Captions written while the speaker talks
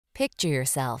Picture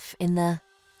yourself in the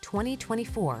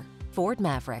 2024 Ford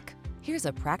Maverick. Here's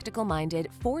a practical-minded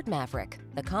Ford Maverick,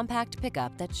 the compact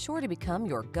pickup that's sure to become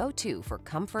your go-to for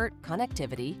comfort,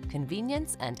 connectivity,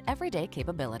 convenience, and everyday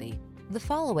capability. The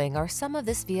following are some of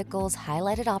this vehicle's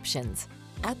highlighted options: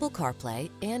 Apple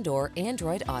CarPlay and/or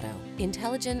Android Auto,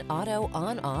 intelligent auto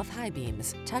on-off high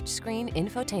beams, touchscreen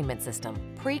infotainment system,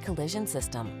 pre-collision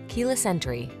system, keyless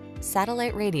entry,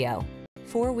 satellite radio,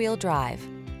 four-wheel drive,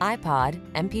 iPod,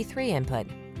 MP3 input,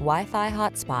 Wi-Fi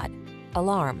hotspot,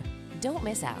 alarm. Don't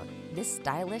miss out. This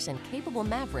stylish and capable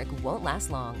Maverick won't last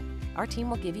long. Our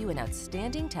team will give you an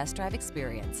outstanding test drive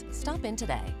experience. Stop in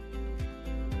today.